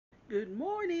Good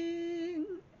morning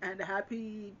and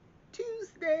happy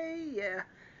Tuesday. Yeah,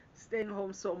 staying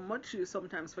home so much you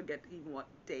sometimes forget even what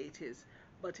day it is.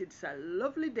 But it's a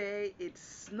lovely day. It's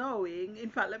snowing. In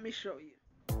fact, let me show you.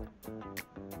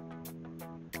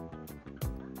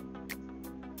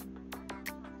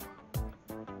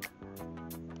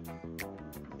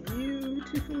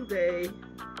 Beautiful day.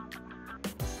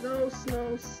 Snow,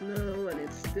 snow, snow, and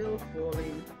it's still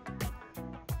falling.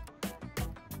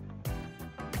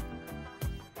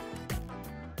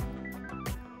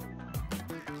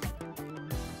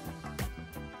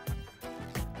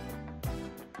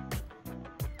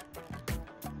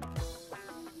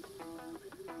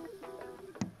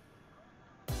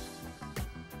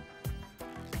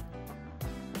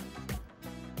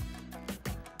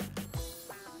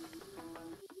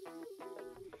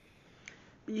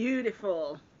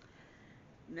 Beautiful.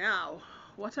 Now,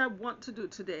 what I want to do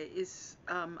today is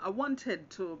I wanted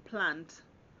to plant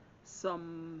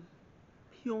some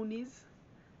peonies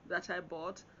that I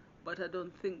bought, but I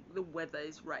don't think the weather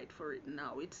is right for it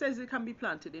now. It says it can be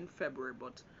planted in February,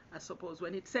 but I suppose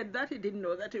when it said that, it didn't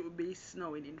know that it would be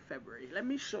snowing in February. Let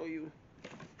me show you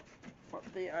what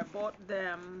they are. I bought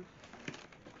them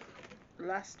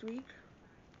last week,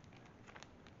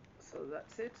 so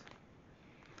that's it.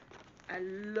 I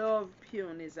love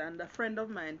peonies, and a friend of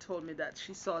mine told me that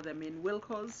she saw them in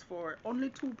Wilco's for only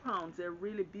 £2. They're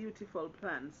really beautiful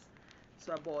plants,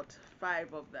 so I bought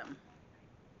 5 of them.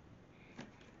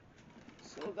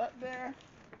 So that there,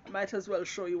 I might as well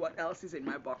show you what else is in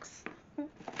my box.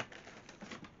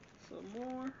 Some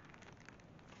more.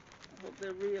 I hope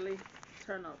they really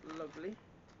turn out lovely,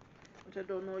 but I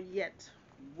don't know yet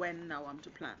when now I'm to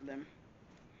plant them.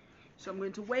 So I'm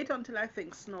going to wait until I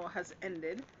think snow has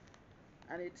ended,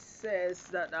 and it says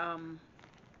that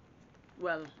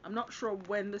well, I'm not sure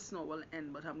when the snow will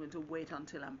end, but I'm going to wait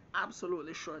until I'm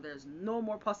absolutely sure there's no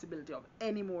more possibility of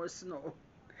any more snow.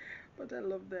 But I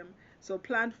love them. So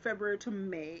plant February to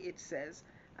May, it says,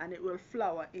 and it will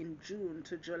flower in June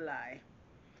to July.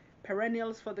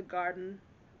 Perennials for the garden,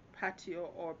 patio,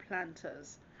 or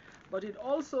planters. But it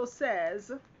also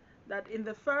says that in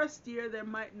the first year there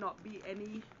might not be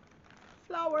any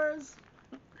flowers.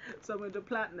 So I'm going to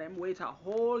plant them, wait a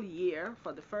whole year.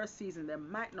 For the first season there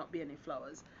might not be any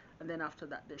flowers, and then after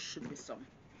that there should be some.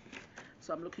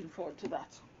 So I'm looking forward to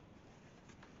that.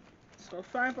 So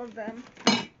 5 of them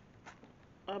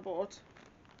I bought.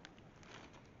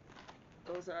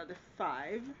 Those are the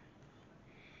 5.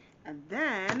 And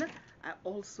then I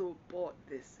also bought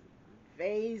this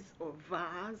vase or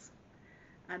vase,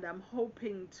 and I'm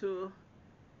hoping to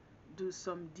do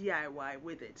some DIY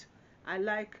with it. I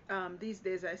like these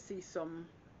days I see some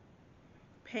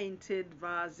painted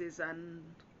vases and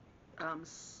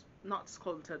not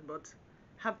sculpted but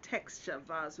have texture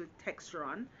vase with texture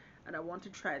on, and I want to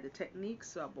try the technique,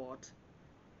 so I bought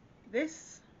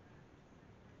this.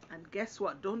 And guess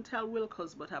what? Don't tell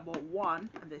Wilco's, but I bought 1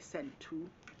 and they sent 2.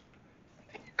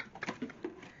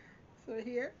 So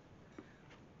here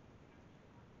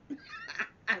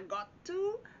I got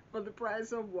 2 for the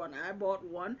price of 1. I bought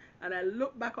 1, and I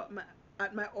looked back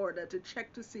at my order to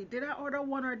check to see, did I order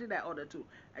 1 or did I order 2?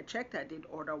 I checked, I did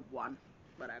order 1,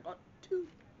 but I got 2.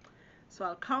 So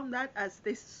I'll count that as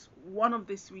this one of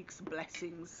this week's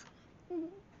blessings.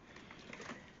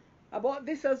 I bought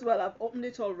this as well. I've opened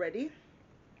it already.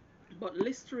 But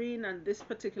Listerine and this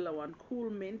particular one, Cool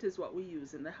Mint, is what we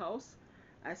use in the house.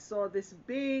 I saw this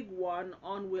big one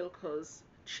on Wilco's,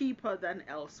 cheaper than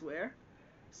elsewhere,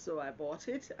 so I bought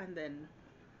it, and then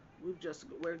we're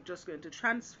just going to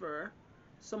transfer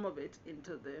some of it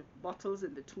into the bottles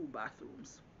in the 2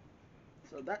 bathrooms.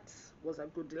 So that was a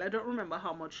good deal. I don't remember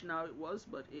how much now it was,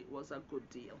 but it was a good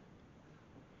deal.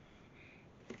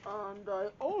 And I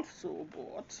also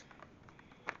bought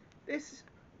this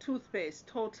toothpaste,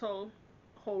 Total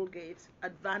Colgate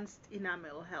Advanced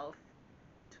Enamel Health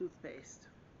toothpaste.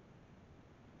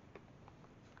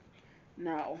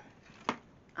 Now,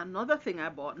 another thing I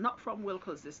bought, not from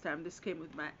Wilco's this time, this came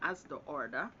with my Asda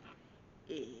order,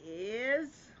 is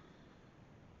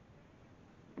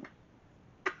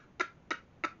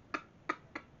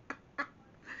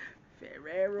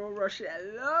Ferrero Rocher.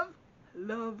 I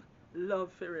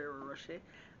love Ferrero Rocher.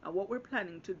 And what we're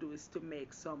planning to do is to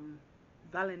make some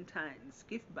Valentines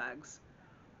gift bags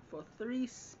for 3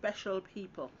 special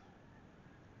people.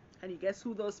 Can you guess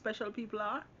who those special people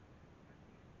are?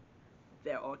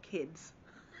 They're our kids.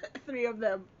 3 of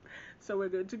them. So we're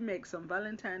going to make some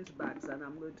Valentine's bags, and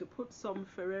I'm going to put some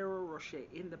Ferrero Rocher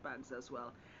in the bags as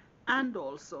well. And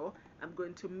also I'm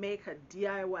going to make a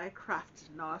DIY craft.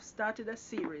 Now I've started a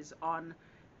series on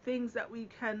things that we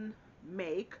can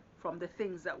make from the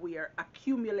things that we are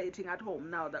accumulating at home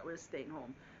now that we're staying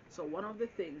home. So one of the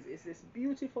things is this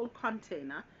beautiful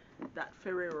container that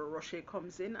Ferrero Rocher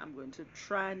comes in. I'm going to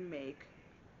try and make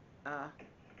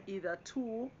either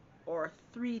 2 or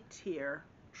 3 tier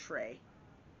tray.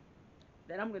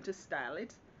 Then I'm going to style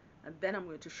it, and then I'm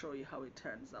going to show you how it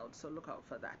turns out, so look out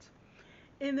for that.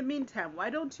 In the meantime, why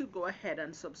don't you go ahead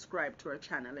and subscribe to our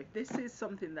channel? If this is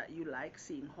something that you like,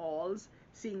 seeing hauls,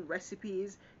 seeing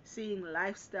recipes, seeing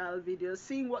lifestyle videos,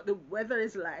 seeing what the weather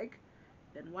is like,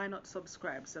 then why not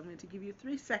subscribe? So I'm going to give you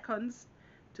 3 seconds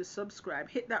to subscribe.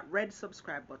 Hit that red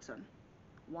subscribe button.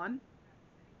 1,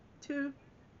 2,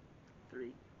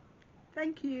 3.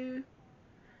 Thank you.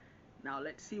 Now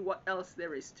let's see what else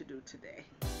there is to do today.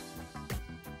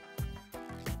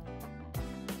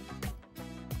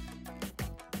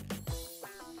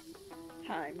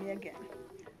 Hi, me again.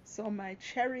 So my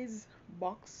cherries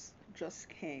box just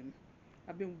came.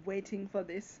 I've been waiting for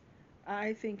this.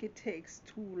 I think it takes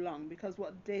too long because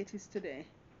what date is today?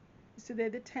 Is today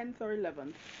the 10th or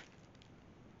 11th?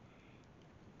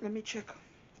 Let me check.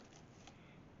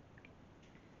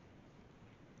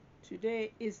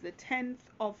 Today is the 10th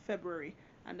of February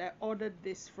and I ordered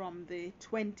this from the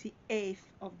 28th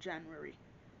of January.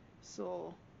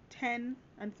 So 10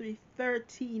 and 3,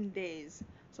 13 days.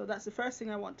 So that's the first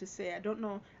thing I want to say. I don't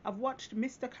know. I've watched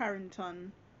Mr.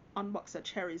 Carrington unbox a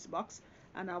cherries box,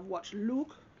 and I've watched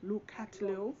Luke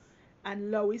Catleo,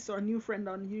 and Loise, our new friend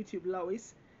on YouTube,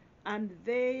 Loise, and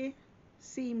they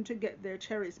seem to get their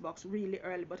cherries box really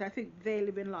early, but I think they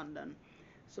live in London.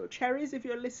 So cherries, if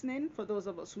you're listening, for those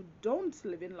of us who don't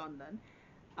live in London,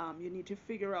 you need to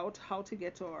figure out how to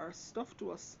get our stuff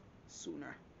to us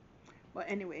sooner. But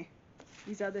anyway,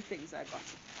 these are the things I got.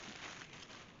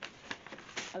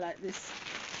 I like this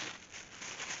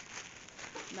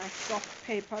nice soft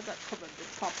paper that covered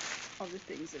the top of the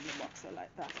things in the box. I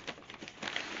like that.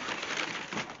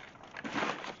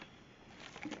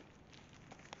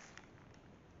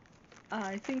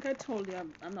 I think I told you,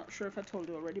 I'm not sure if I told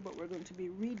you already, but we're going to be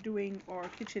redoing our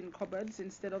kitchen cupboards.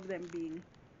 Instead of them being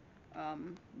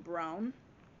brown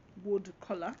wood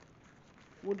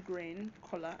grain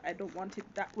color, I don't want it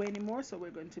that way anymore, so we're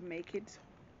going to make it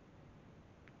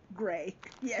gray.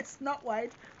 Yes, not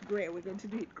white, gray. We're going to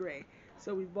do it gray.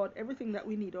 So we bought everything that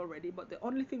we need already, but the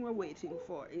only thing we're waiting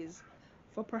for is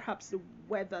for perhaps the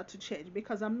weather to change,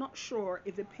 because I'm not sure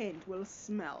if the paint will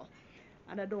smell,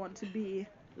 and I don't want to be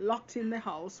locked in the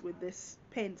house with this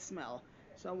paint smell.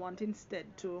 So I want instead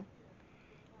to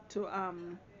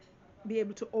be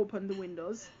able to open the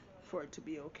windows for it to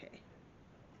be okay.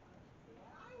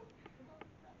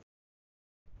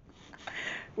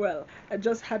 Well, I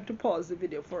just had to pause the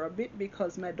video for a bit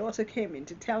because my daughter came in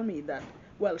to tell me that,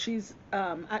 well, she's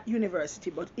at university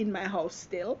but in my house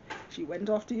still. She went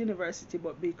off to university,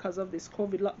 but because of this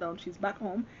COVID lockdown she's back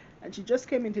home, and she just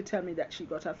came in to tell me that she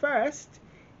got her first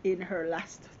in her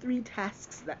last 3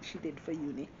 tasks that she did for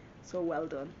uni. So well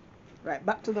done. Right,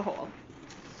 back to the haul.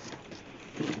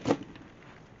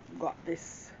 Got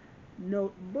this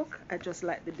notebook. I just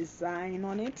like the design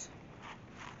on it.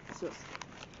 So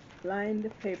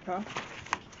lined paper,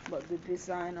 but the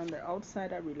design on the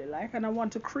outside I really like, and I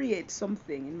want to create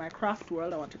something in my craft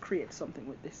world. I want to create something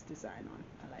with this design on.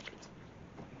 I like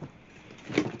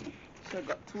it. So I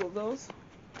got 2 of those.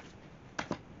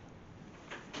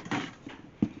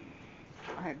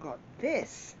 I got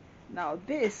this. Now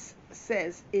this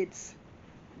says it's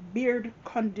beard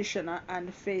conditioner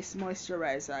and face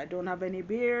moisturizer. I don't have any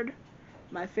beard.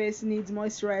 My face needs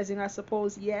moisturizing, I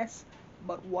suppose, yes.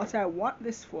 But what I want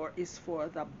this for is for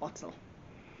the bottle.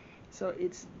 So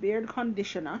it's beard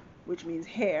conditioner, which means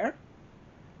hair,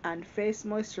 and face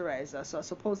moisturizer. So I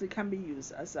suppose it can be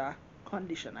used as a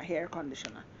conditioner, hair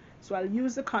conditioner. So I'll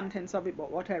use the contents of it,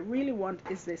 but what I really want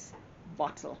is this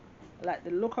bottle. I like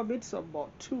the look of it, so I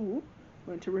bought 2. I'm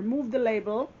going to remove the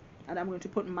label, and I'm going to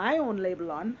put my own label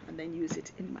on and then use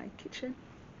it in my kitchen.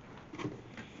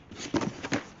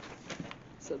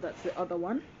 So that's the other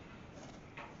one.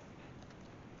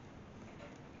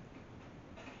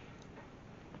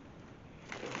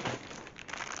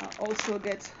 Also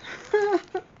get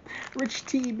rich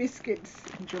tea biscuits.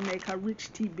 In Jamaica,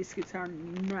 rich tea biscuits are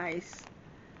nice.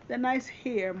 They're nice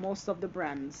here, most of the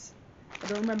brands. I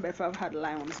don't remember if I've had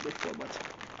Lions before, but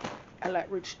I like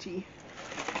rich tea.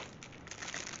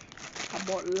 I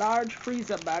bought large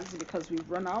freezer bags because we've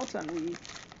run out and we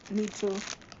need to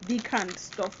decant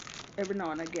stuff every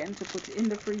now and again to put in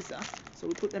the freezer. So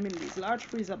we put them in these large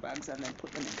freezer bags and then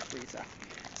put them in the freezer.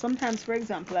 Sometimes, for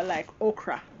example, I like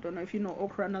okra. I don't know if you know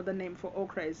okra. Another name for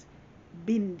okra is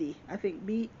bindi. I think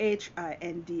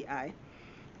B-H-I-N-D-I.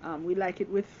 We like it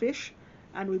with fish.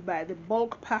 and we buy the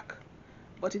bulk pack,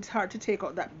 but it's hard to take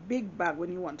out that big bag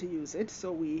when you want to use it,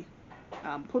 so we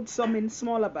put some in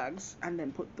smaller bags and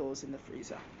then put those in the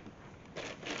freezer.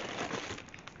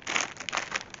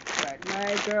 Right,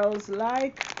 my girls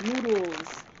like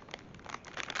noodles,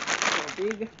 so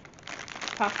big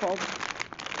pack of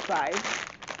five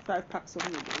packs of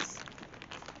noodles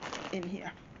in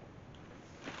here.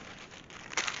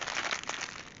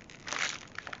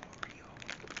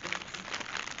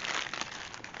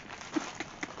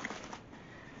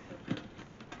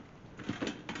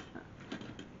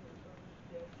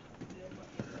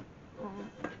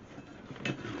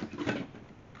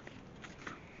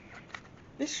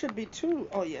 This should be 2.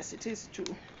 Oh yes, it is 2.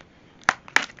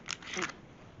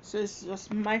 So it's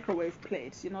just microwave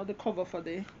plates. You know the cover for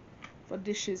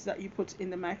dishes that you put in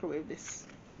the microwave.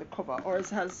 The cover, or it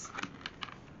has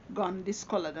gone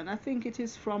discolored, and I think it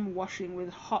is from washing with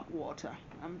hot water.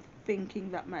 I'm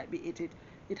thinking that might be it.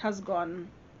 It has gone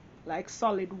like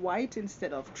solid white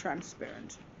instead of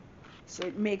transparent. So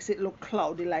it makes it look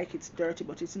cloudy, like it's dirty,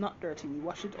 but it's not dirty. We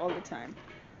wash it all the time.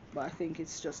 But I think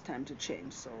it's just time to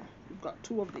change. So we've got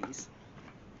 2 of these.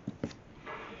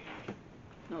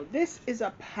 Now this is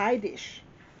a pie dish,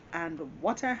 and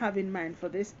what I have in mind for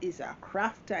this is a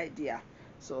craft idea.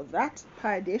 So that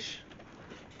pie dish,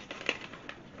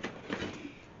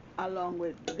 along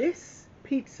with this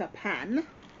pizza pan.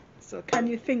 So can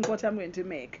you think what I'm going to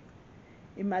make?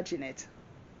 Imagine it.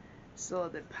 So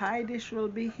the pie dish will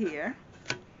be here.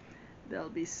 There'll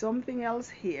be something else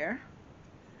here.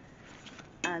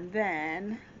 And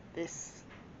then this.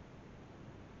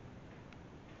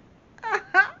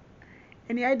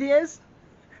 Any ideas?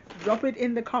 Drop it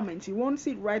in the comments. You won't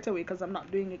see it right away because I'm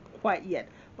not doing it quite yet.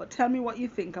 But tell me what you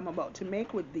think I'm about to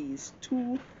make with these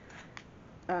 2,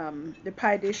 the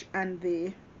pie dish and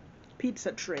the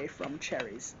pizza tray from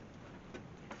Cherries.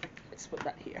 Let's put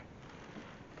that here.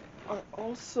 I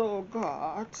also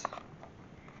got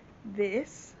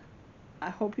this. I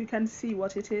hope you can see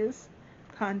what it is.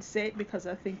 Can't say it because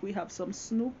I think we have some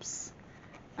Snoops,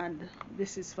 and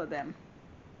this is for them.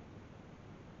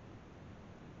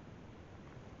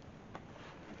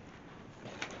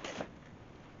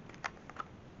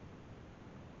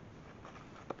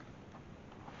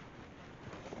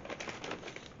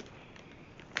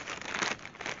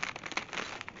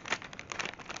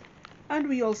 And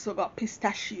we also got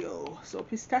pistachio. So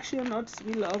pistachio nuts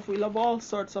we love. We love all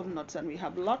sorts of nuts, and we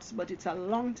have lots, but it's a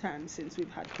long time since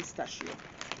we've had pistachio.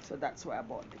 So that's why I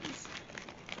bought these.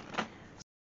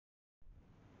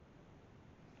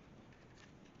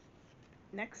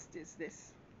 Next is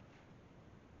this.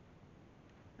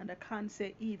 And I can't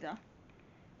say either,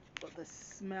 but the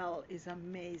smell is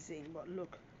amazing. But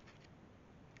look.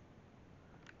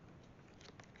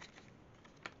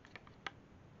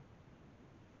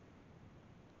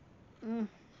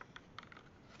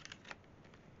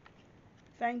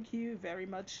 Thank you very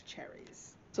much,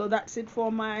 Cherries. So that's it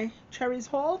for my Cherries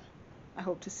haul. I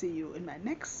hope to see you in my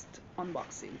next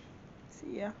unboxing.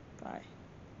 See ya. Bye.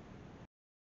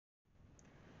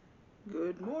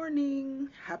 Good morning.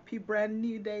 Happy brand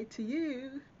new day to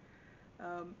you.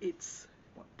 It's,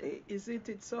 what day is it?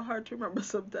 It's so hard to remember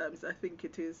sometimes. I think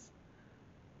it is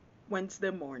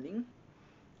Wednesday morning.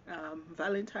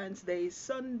 Valentine's Day is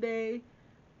Sunday.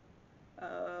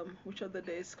 Which other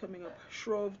day is coming up?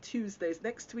 Shrove Tuesday is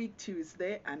next week,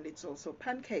 Tuesday, and it's also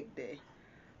Pancake Day.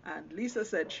 And Leisa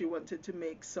said she wanted to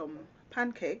make some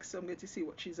pancakes, so I'm going to see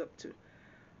what she's up to.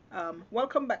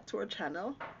 Welcome back to our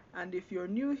channel, and if you're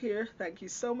new here, thank you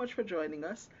so much for joining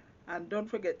us, and don't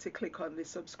forget to click on the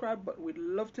subscribe button. We'd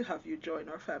love to have you join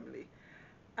our family.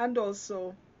 And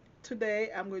also,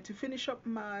 today I'm going to finish up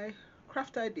my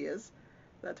craft ideas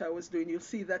that I was doing. You'll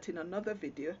see that in another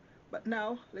video. But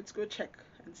now, let's go check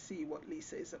and see what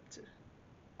Leisa is up to.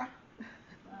 What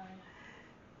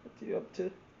are you up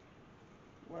to?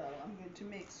 Well, I'm going to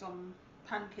make some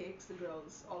pancakes. The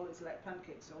girls always like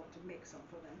pancakes, so I want to make some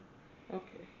for them.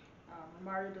 Okay.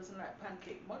 Mario doesn't like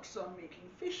pancake much, so I'm making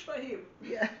fish for him.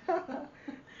 Yeah.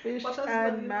 Fish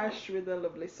and mash with a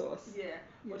lovely sauce. Yeah.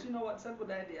 But you know what's a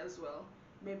good idea as well?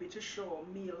 Maybe to show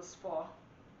meals for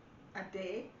a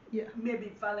day. Yeah.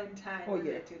 Maybe Valentine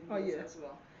related meals as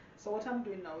well. So what I'm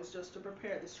doing now is just to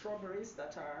prepare the strawberries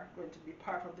that are going to be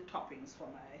part of the toppings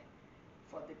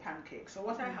for the pancake. So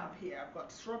what I have here, I've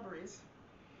got strawberries.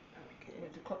 Okay. I'm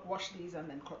going to wash these and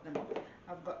then cut them up.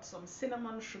 I've got some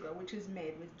cinnamon sugar, which is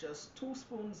made with just 2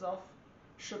 spoons of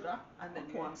sugar and then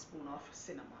 1 spoon of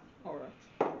cinnamon. All right.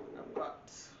 I've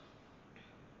got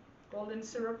golden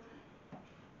syrup,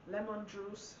 lemon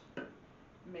juice,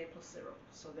 maple syrup.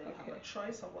 So they have a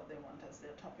choice of what they want as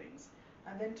their toppings.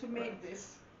 And then to make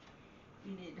this,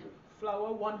 You need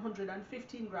flour,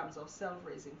 115 grams of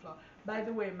self-raising flour. By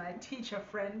the way, my teacher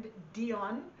friend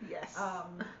Dion, Yes.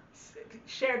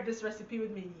 Shared this recipe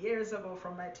with me years ago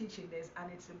from my teaching days,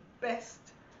 and it's the best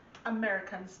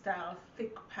American style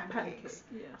thick pancakes.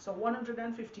 Yeah. So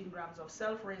 115 grams of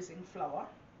self-raising flour.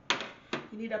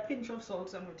 You need a pinch of salt,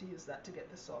 so I'm going to use that to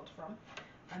get the salt from.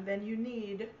 And then you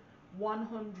need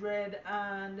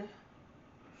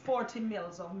 140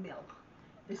 mils of milk.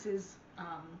 This is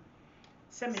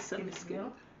semi-skimmed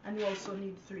milk, and you also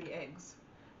need 3 eggs.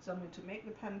 So I'm going to make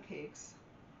the pancakes.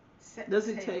 Does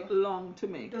it take long to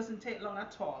make? It doesn't take long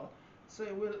at all. So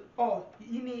it will, oh,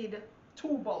 you need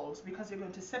 2 bowls because you're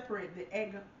going to separate the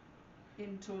egg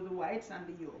into the whites and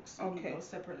the yolks. You need those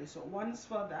separately. So one's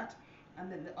for that, and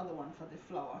then the other one for the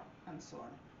flour, and so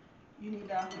on. You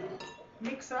need a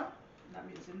mixer. I'm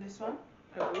using this one.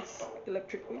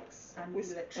 Electric whisk? And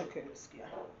electric whisk, yeah.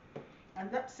 And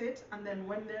that's it. And then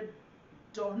when they're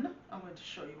done, I'm going to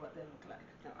show you what they look like.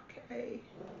 Okay.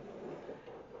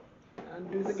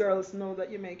 And do the girls know that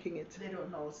you're making it? They don't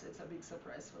know, so it's a big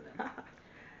surprise for them.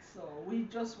 So we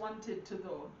just wanted to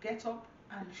though get up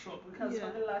and show, because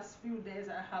for the last few days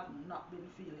I have not been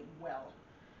feeling well.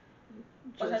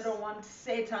 But I don't want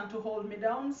Satan to hold me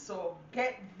down, so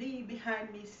get thee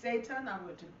behind me, Satan. I'm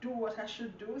going to do what I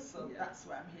should do, so that's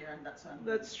why I'm here, and that's why I'm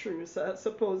That's true. So I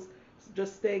suppose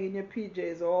just staying in your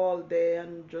PJs all day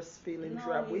and just feeling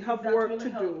drab. We have work to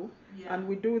do, and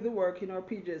we do the work in our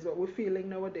PJs, but we're feeling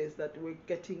nowadays that we're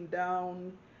getting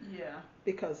down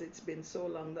because it's been so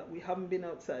long that we haven't been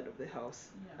outside of the house.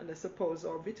 And I suppose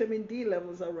our vitamin D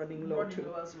levels are running low too.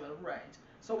 Running low as well, right.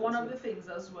 So one of the things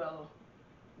as well,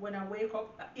 when I wake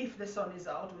up, if the sun is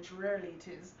out, which rarely it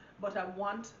is, but I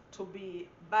want to be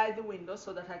by the window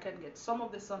so that I can get some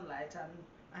of the sunlight, and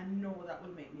I know that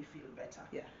will make me feel better.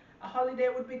 Yeah. A holiday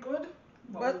would be good,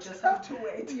 but we just have to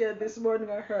wait. Yeah, this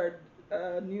morning I heard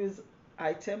a news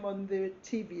item on the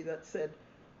TV that said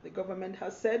the government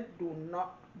has said do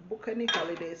not book any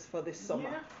holidays for this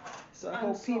summer. Yeah. So I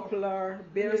hope people are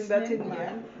bearing that in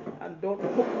mind and don't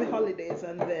book the holidays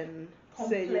and then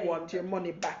say you want your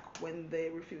money back when they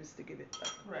refuse to give it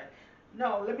back. Right.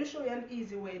 Now, let me show you an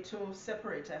easy way to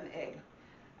separate an egg.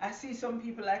 I see some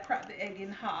people, I crack the egg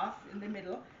in half in the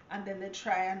middle, and then they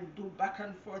try and do back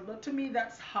and forth. But to me,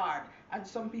 that's hard. And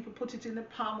some people put it in the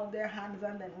palm of their hands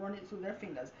and then run it through their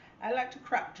fingers. I like to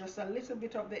crack just a little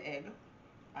bit of the egg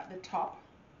at the top.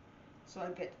 So I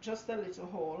get just a little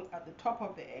hole at the top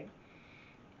of the egg.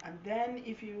 And then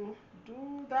if you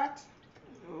do that,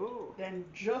 then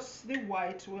just the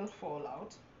white will fall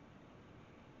out.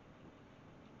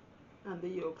 And the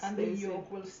yolk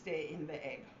will stay in the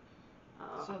egg.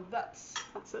 So that's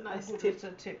a nice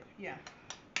tip. Yeah.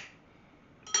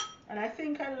 And I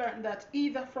think I learned that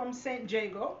either from St.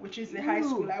 Jago, which is the high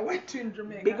school I went to in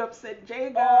Jamaica. Big up St.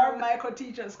 Jago. Or Michael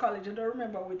Teachers College. I don't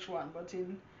remember which one, but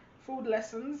in food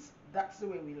lessons, that's the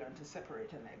way we learn to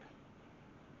separate an egg.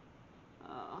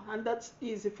 And that's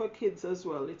easy for kids as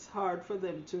well. It's hard for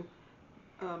them to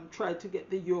try to get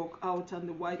the yolk out and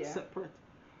the white separate.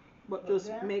 But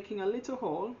just making a little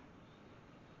hole,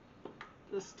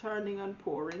 just turning and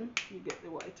pouring, you get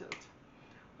the white out.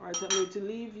 Alright, I'm going to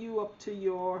leave you up to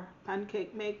your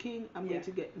pancake making. I'm going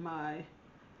to get my,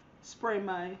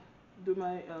 do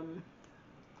my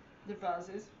the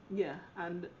vases. Yeah,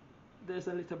 and there's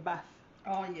a little bath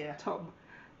tub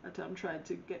that I'm trying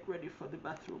to get ready for the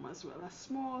bathroom as well. A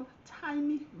small,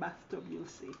 tiny bathtub, you'll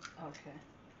see. Okay.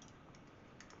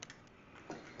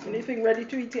 Anything ready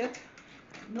to eat yet?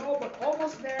 No, but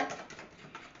almost there.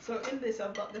 So in this,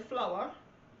 I've got the flour,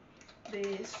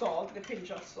 the salt, the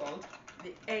pinch of salt,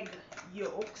 the egg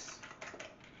yolks,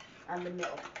 and the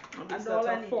milk. And all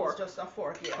I need is just a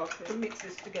fork to mix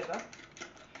this together.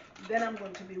 Then I'm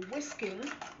going to be whisking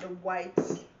the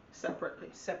whites separately.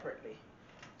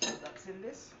 So that's in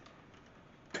this.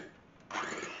 And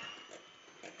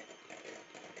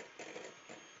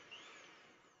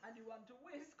you want to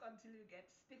whisk until you get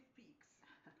stiff peaks.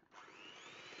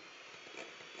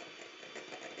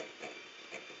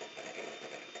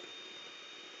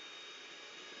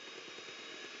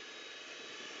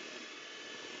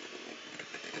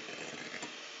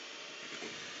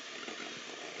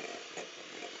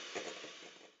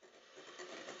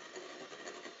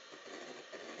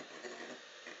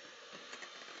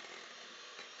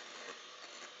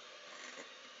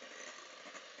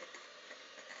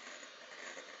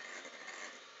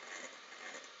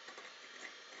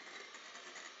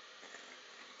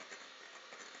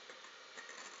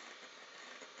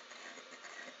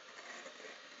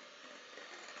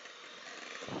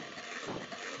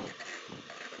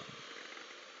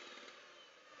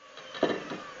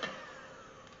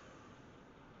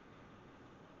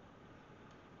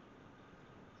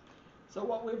 So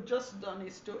what we've just done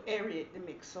is to aerate the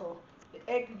mix. So the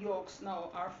egg yolks now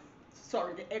are,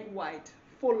 sorry, the egg white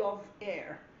full of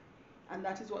air. And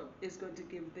that is what is going to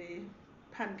give the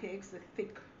pancakes the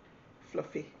thick,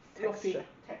 fluffy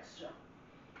texture.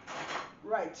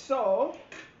 Right, so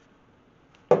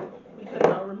we can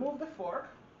now remove the fork.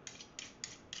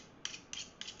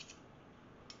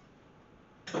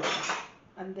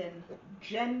 And then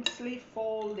gently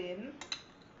fold in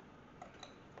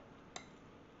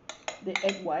the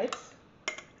egg whites.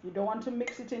 You don't want to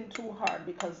mix it in too hard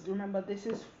because remember this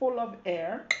is full of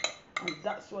air and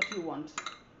that's what you want.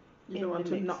 You don't want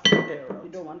to knock the air out. You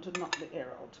don't want to knock the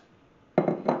air out.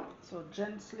 So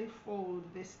gently fold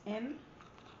this in.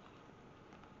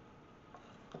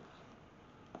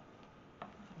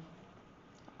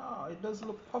 Oh, it does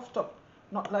look puffed up,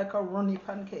 not like a runny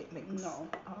pancake mix. No.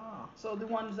 Ah. So the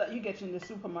ones that you get in the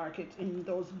supermarket in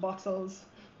those bottles,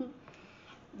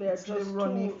 they're just the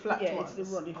runny flat ones. Yeah, it's the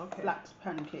runny flat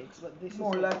pancakes, but this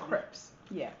more is like crepes.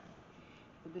 Yeah.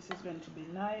 But this is going to be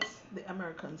nice. The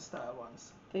American style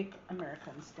ones. Thick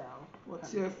American style.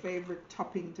 What's your favorite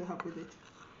topping to have with it?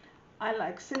 I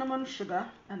like cinnamon, sugar,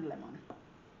 and lemon.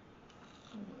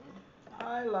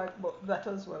 I like that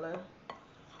as well.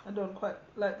 I don't quite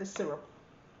like the syrup.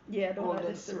 Yeah, I don't like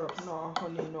the syrup, nor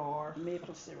honey, nor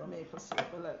maple syrup. Maple syrup.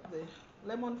 I like the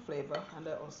lemon flavor, and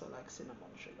I also like cinnamon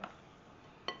sugar.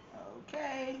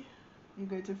 Okay, you're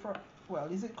going to fry. Well,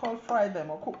 is it called fry them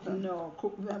or cook them? No,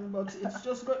 cook them, but it's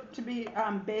just going to be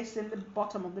based in the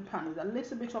bottom of the pan with a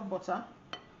little bit of butter.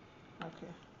 Okay,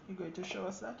 you're going to show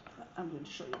us that? I'm going to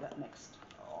show you that next.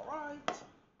 All right.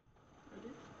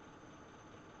 Ready?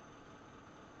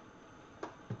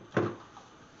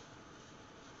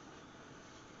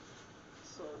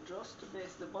 So just to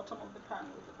baste the bottom of the pan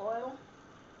with oil,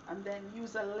 and then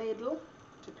use a ladle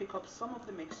to pick up some of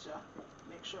the mixture.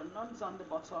 Make sure none's on the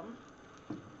bottom.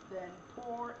 Then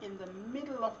pour in the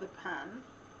middle of the pan,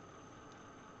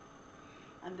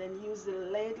 and then use the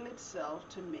ladle itself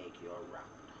to make your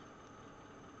round.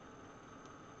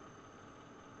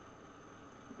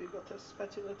 Have you got a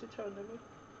spatula to turn them with?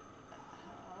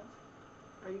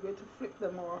 Are you going to flip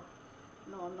them or?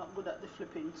 No, I'm not good at the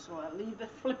flipping, so I'll leave the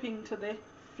flipping to the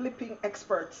flipping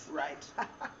experts. Right.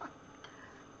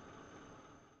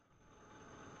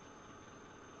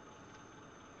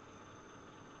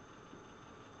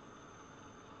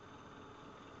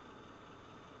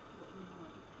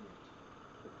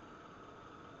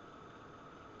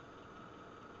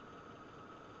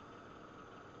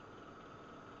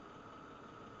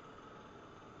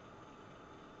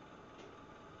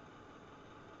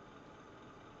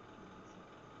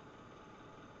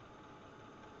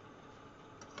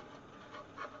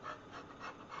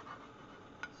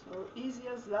 So easy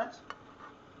as that.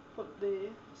 Put the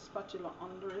spatula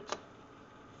under it,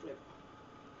 flip.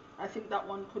 I think that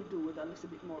one could do with a little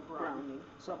bit more browning.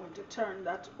 So I'm going to turn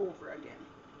that over again.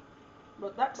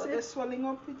 But that's it. It's swelling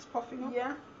up, it's puffing up.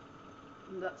 Yeah.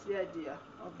 And that's the idea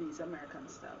of these American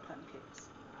style pancakes.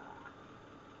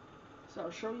 So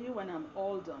I'll show you when I'm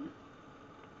all done.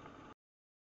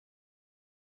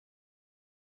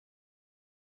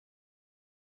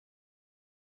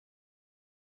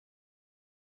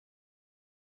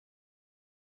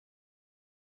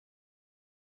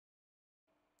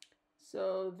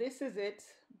 So this is it,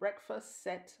 breakfast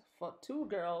set for two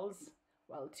girls,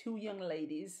 well, two young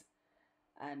ladies,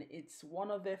 and it's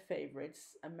one of their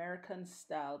favorites, American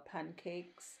style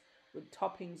pancakes with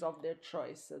toppings of their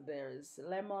choice. So there's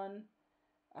lemon,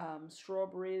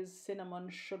 strawberries, cinnamon,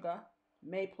 sugar,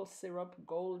 maple syrup,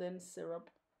 golden syrup.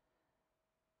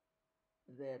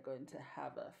 They're going to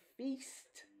have a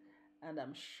feast, and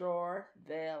I'm sure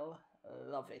they'll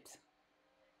love it.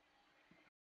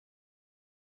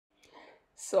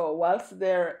 So whilst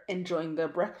they're enjoying their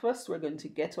breakfast, we're going to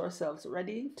get ourselves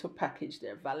ready to package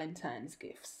their Valentine's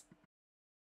gifts.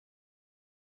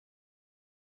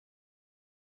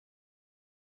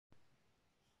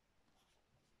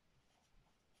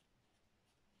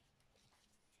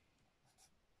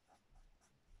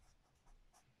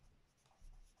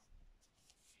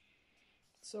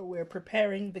 So we're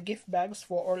preparing the gift bags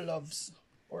for our loves,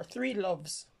 or three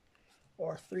loves,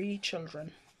 or three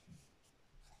children.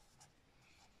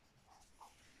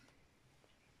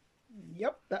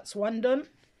 Yep, that's one done,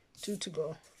 two to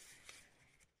go.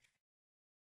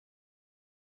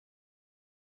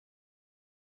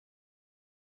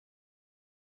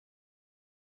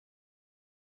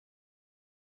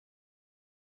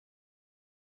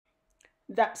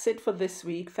 That's it for this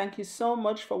week. Thank you so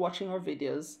much for watching our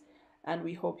videos, and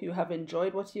we hope you have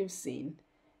enjoyed what you've seen.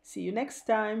 See you next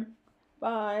time.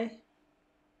 Bye.